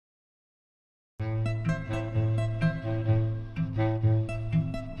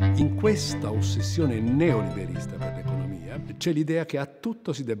In questa ossessione neoliberista per l'economia c'è l'idea che a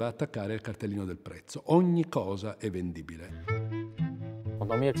tutto si debba attaccare il cartellino del prezzo. Ogni cosa è vendibile. Und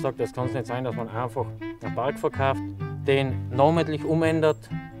da haben wir gesagt, das kann es nicht sein, dass man einfach einen Berg verkauft, den namentlich umändert,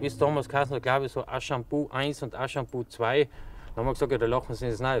 wie es damals geheißen hat, glaube ich, so Shampoo 1 und Shampoo 2. Dann haben wir gesagt, ja, da lachen sie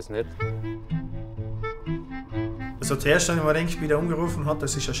das Neues nicht. Also zuerst habe ich mir gedacht, wie der angerufen hat,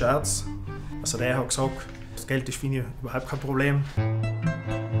 das ist ein Scherz. Also der hat gesagt, das Geld ist für ihn überhaupt kein Problem.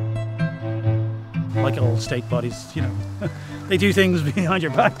 Like all state bodies, you know, they do things behind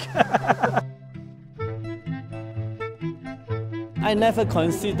your back. I never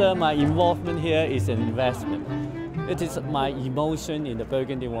consider my involvement here is an investment. It is my emotion in the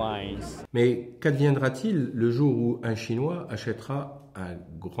Burgundy wines. Mais qu'adviendra-t-il le jour où un Chinois achètera un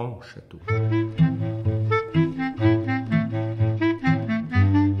grand château?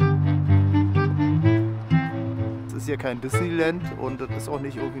 Es ist hier kein Disneyland und es ist auch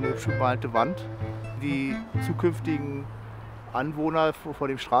nicht irgendwie eine gemalte Wand, die zukünftigen Anwohner vor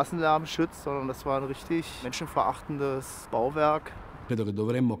dem Straßenlärm schützt, sondern das war ein richtig menschenverachtendes Bauwerk. Credo che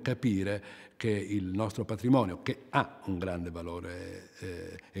dovremmo capire che il nostro patrimonio, che ha un grande valore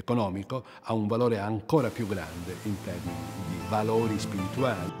economico, ha un valore ancora più grande in termini di valori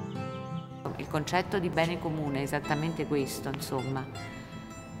spirituali. Il concetto di bene comune è esattamente questo, insomma.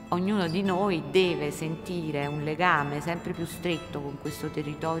 Ognuno di noi deve sentire un legame sempre più stretto con questo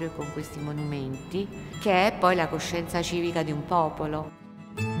territorio e con questi monumenti, che è poi la coscienza civica di un popolo.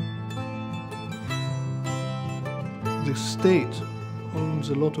 The state owns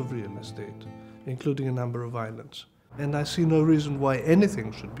a lot of real estate, including a number of islands. And I see no reason why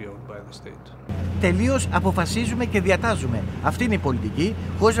anything should be owned by the state. Τελείως αποφασίζουμε και διατάζουμε. Αυτή είναι η πολιτική,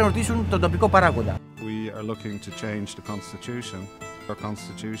 χωρίς να ρωτήσουν τον τοπικό παράγοντα. We are looking to change the constitution. Our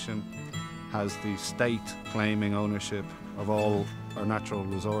constitution has the state claiming ownership of all our natural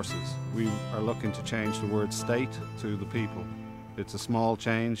resources. We are looking to change the word state to the people. It's a small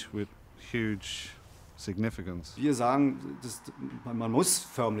change with huge significance. Wir sagen, man muss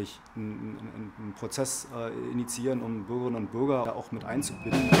förmlich einen Prozess initiieren, um Bürgerinnen und Bürger auch mit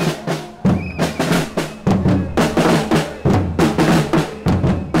einzubinden.